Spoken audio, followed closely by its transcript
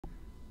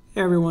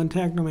Hey everyone,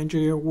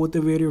 Technomentary here with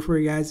the video for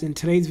you guys. In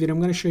today's video,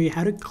 I'm going to show you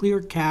how to clear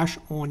cache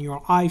on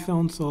your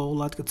iPhone. So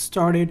let's get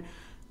started.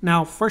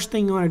 Now, first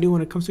thing you want to do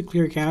when it comes to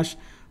clear cache,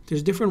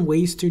 there's different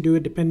ways to do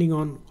it depending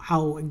on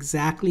how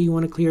exactly you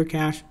want to clear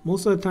cache.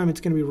 Most of the time, it's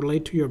going to be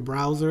related to your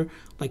browser,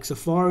 like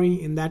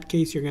Safari. In that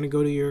case, you're going to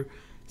go to your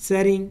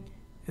setting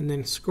and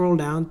then scroll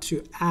down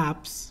to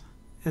apps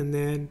and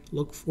then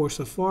look for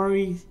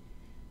Safari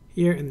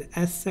here in the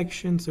S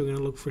section. So we're going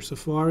to look for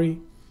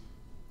Safari.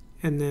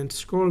 And then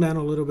scroll down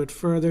a little bit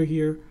further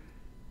here,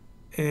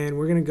 and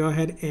we're going to go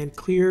ahead and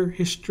clear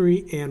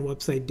history and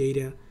website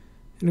data. And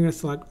I'm going to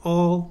select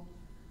all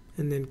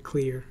and then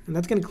clear. And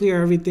that's going to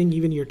clear everything,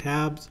 even your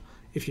tabs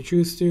if you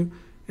choose to.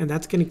 And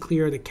that's going to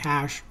clear the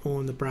cache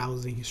on the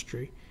browsing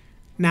history.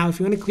 Now, if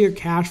you want to clear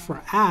cache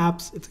for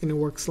apps, it's going to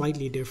work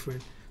slightly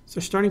different. So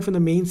starting from the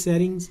main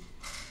settings,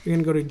 you're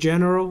going to go to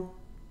General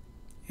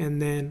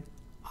and then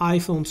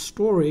iPhone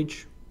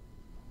Storage.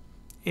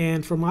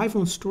 And from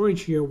iPhone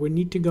storage here, we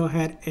need to go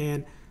ahead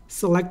and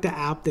select the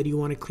app that you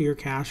want to clear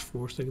cache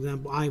for. So, for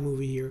example,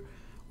 iMovie here.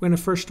 We're going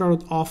to first start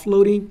with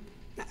offloading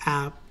the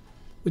app,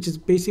 which is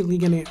basically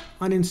going to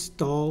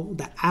uninstall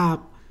the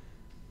app,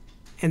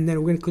 and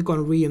then we're going to click on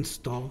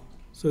reinstall.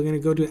 So we're going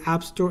to go to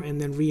App Store and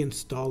then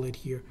reinstall it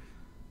here.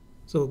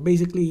 So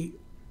basically,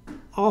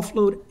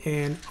 offload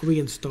and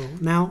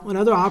reinstall. Now,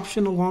 another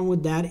option along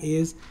with that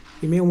is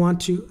you may want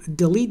to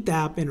delete the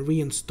app and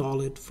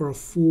reinstall it for a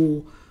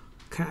full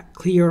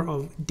clear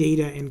of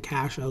data and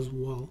cache as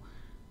well.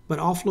 But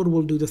offload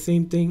will do the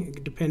same thing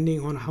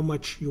depending on how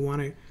much you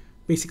want to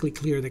basically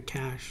clear the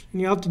cache.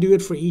 And you have to do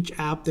it for each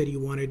app that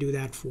you want to do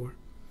that for.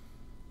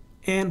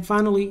 And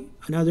finally,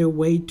 another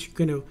way to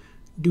kind of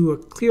do a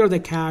clear the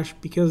cache,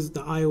 because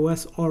the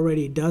iOS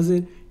already does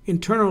it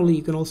internally,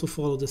 you can also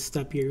follow this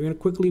step here. You're going to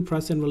quickly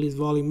press and release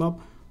volume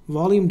up,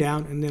 volume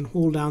down, and then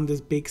hold down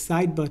this big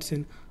side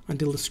button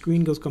until the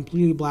screen goes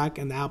completely black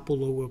and the Apple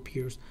logo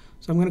appears.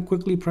 So I'm going to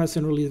quickly press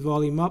and release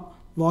volume up,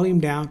 volume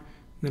down,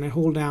 then I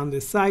hold down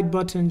this side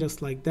button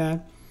just like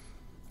that.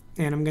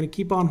 And I'm going to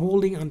keep on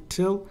holding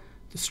until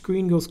the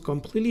screen goes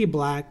completely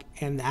black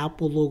and the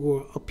Apple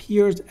logo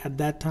appears. At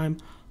that time,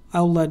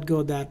 I'll let go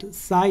of that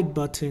side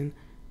button.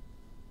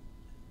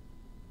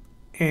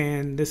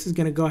 And this is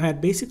going to go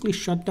ahead, basically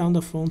shut down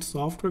the phone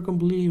software,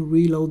 completely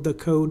reload the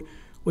code,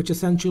 which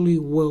essentially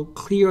will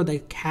clear the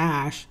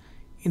cache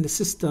in the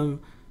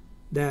system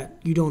that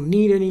you don't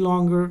need any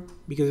longer,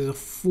 because it's a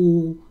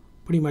full,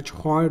 pretty much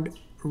hard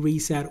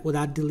reset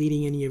without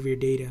deleting any of your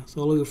data. So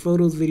all of your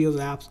photos, videos,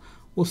 apps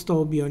will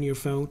still be on your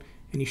phone,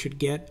 and you should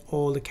get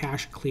all the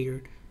cache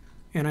cleared.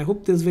 And I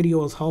hope this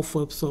video was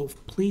helpful. So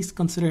please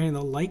consider hitting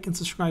the like and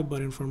subscribe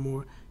button for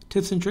more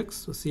tips and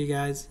tricks. We'll see you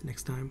guys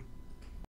next time.